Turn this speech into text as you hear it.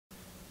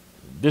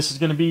This is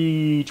going to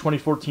be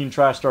 2014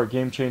 Tristar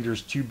Game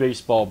Changers 2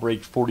 baseball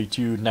break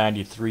 42,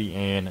 93,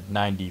 and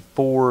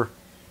 94.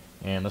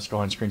 And let's go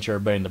ahead and screen share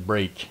everybody in the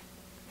break.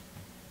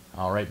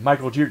 All right,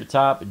 Michael G at the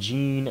top,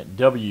 Gene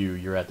W.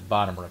 You're at the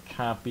bottom. We're going to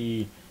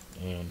copy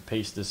and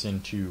paste this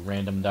into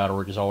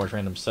random.org. As always,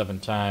 random 7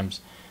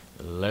 times.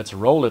 Let's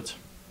roll it.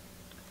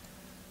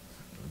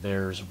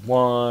 There's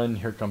 1.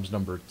 Here comes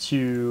number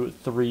 2,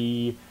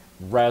 3,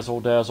 razzle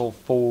dazzle,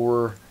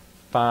 4,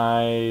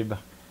 5,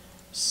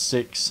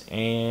 6,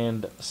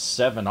 and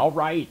 7. All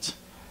right.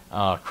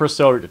 Chris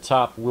L at the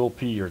top, Will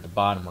P. You're at the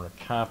bottom. We're going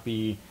to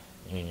copy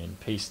and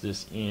paste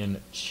this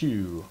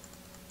into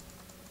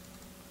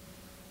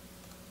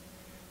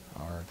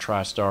our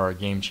TriStar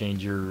Game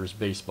Changers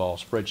baseball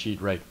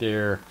spreadsheet right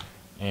there.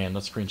 And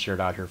let's screen share it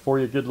out here for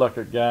you. Good luck,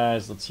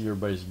 guys. Let's see what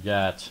everybody's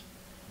got.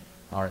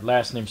 All right,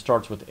 last name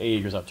starts with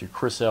A, goes out to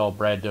Chris L,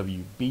 Brad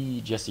W, B,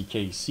 Jesse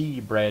K, C,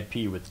 Brad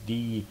P with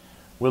D,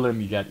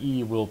 Willem, you got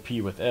E, Will P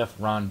with F,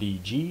 Ron D,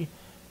 G,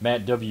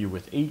 Matt W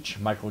with H,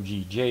 Michael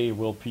G, J,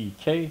 Will P,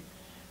 K,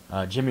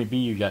 Jimmy B,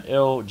 you got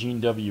L,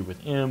 Gene W with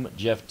M,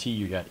 Jeff T,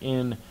 you got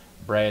N,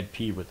 Brad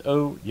P with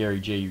O, Gary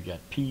J, you got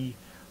P,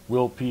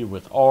 Will P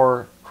with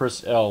R,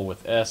 Chris L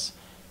with S,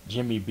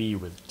 Jimmy B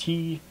with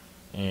T,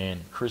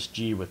 and Chris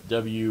G with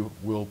W,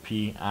 Will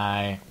P,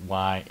 I,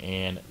 Y,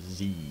 and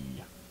Z.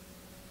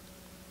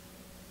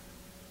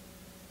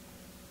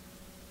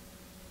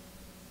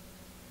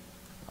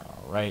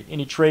 All right,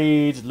 any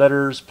trades,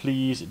 letters,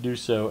 please do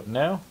so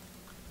now.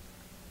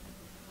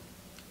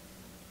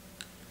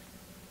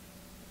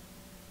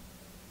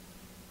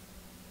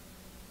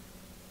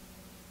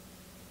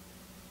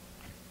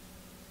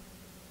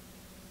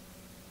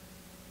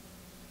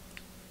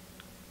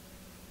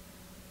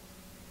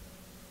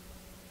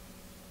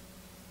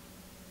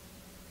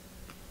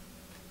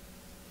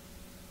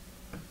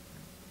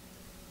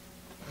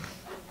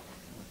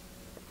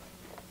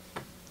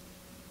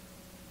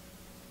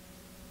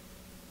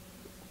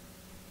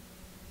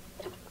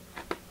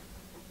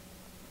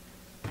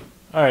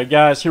 All right,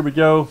 guys, here we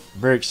go.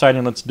 Very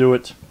exciting. Let's do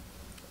it.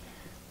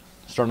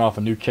 Starting off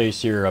a new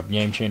case here of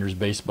Game Changers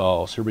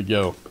baseballs. Here we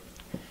go.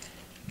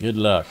 Good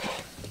luck.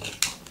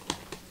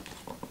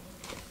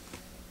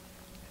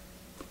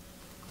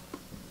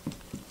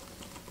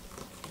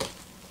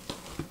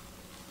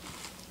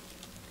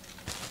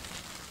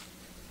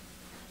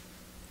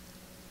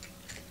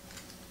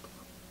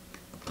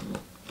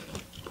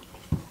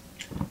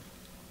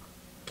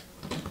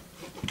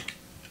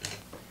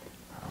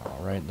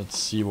 All right, let's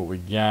see what we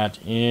got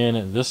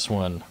in this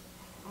one.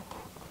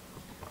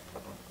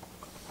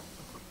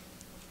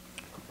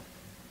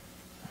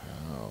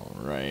 All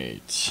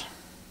right.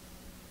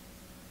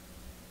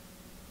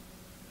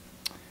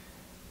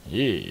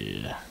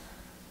 Yeah. I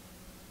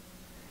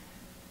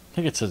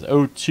think it says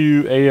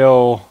 02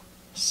 AL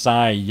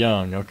Cy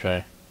Young.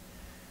 Okay.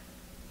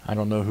 I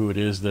don't know who it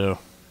is, though.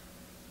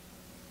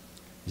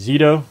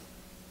 Zito?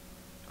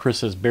 Chris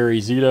says Barry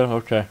Zito.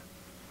 Okay.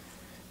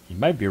 You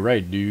might be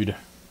right, dude.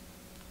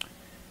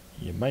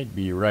 You might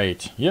be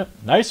right. Yep,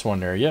 nice one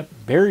there. Yep,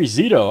 Barry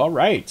Zito. All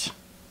right.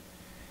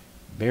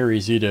 Barry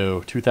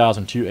Zito,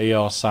 2002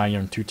 AL Cy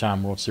Young,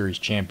 2-time World Series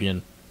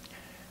champion.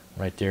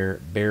 Right there,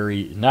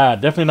 Barry. Nah,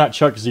 definitely not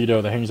Chuck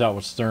Zito that hangs out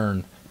with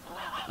Stern.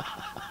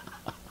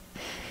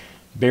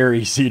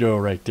 Barry Zito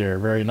right there.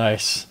 Very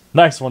nice.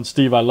 Nice one,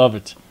 Steve. I love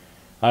it.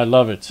 I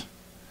love it.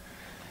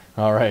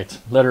 All right,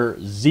 letter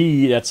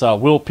Z. That's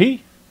Will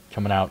P.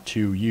 Coming out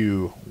to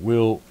you,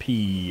 Will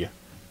P.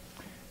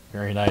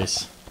 Very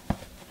nice.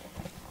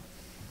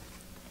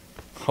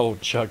 Oh,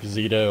 Chuck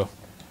Zito.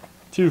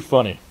 Too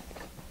funny.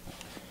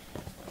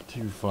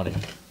 Too funny.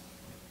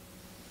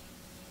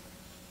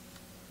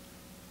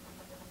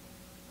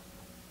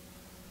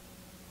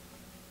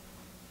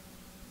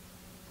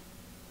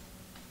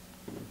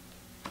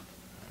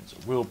 So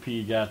Will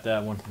P got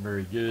that one.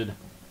 Very good.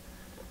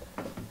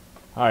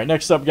 All right,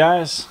 next up,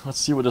 guys.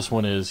 Let's see what this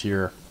one is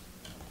here.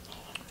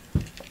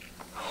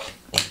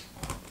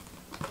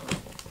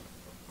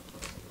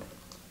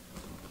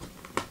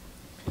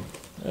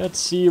 Let's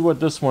see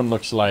what this one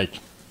looks like.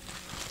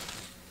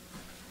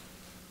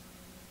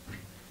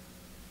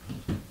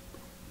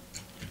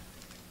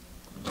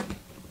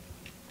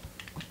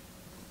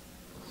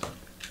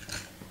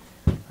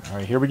 All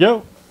right, here we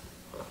go.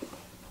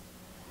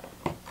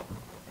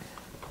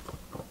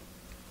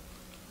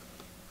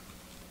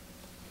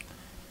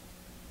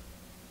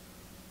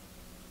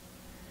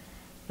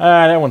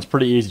 That one's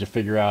pretty easy to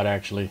figure out,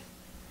 actually.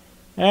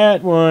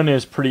 That one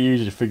is pretty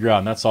easy to figure out,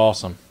 and that's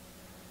awesome.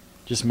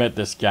 Just met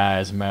this guy,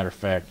 as a matter of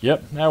fact.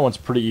 Yep, that one's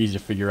pretty easy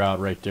to figure out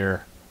right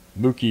there.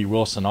 Mookie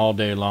Wilson all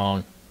day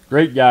long.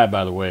 Great guy,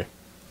 by the way.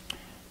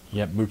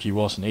 Yep, Mookie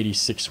Wilson,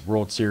 86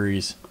 World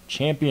Series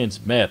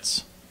champions,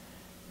 Mets.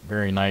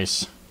 Very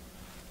nice.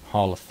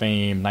 Hall of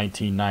Fame,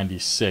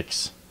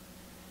 1996.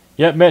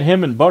 Yep, met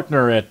him and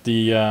Buckner at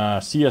the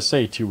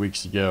CSA 2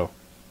 weeks ago.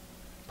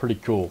 Pretty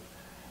cool.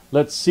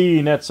 Let's see,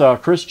 and that's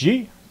Chris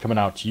G. Coming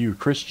out to you.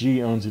 Chris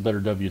G owns the letter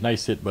W.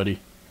 Nice hit, buddy.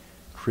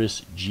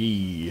 Chris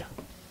G.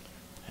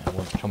 And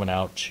we're coming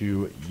out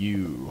to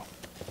you.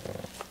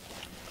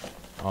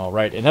 All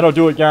right, and that'll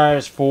do it,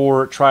 guys,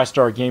 for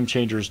TriStar Game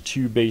Changers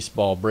 2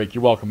 baseball break.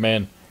 You're welcome,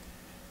 man.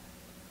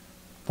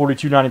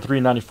 42, 93,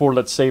 94.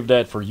 Let's save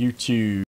that for YouTube.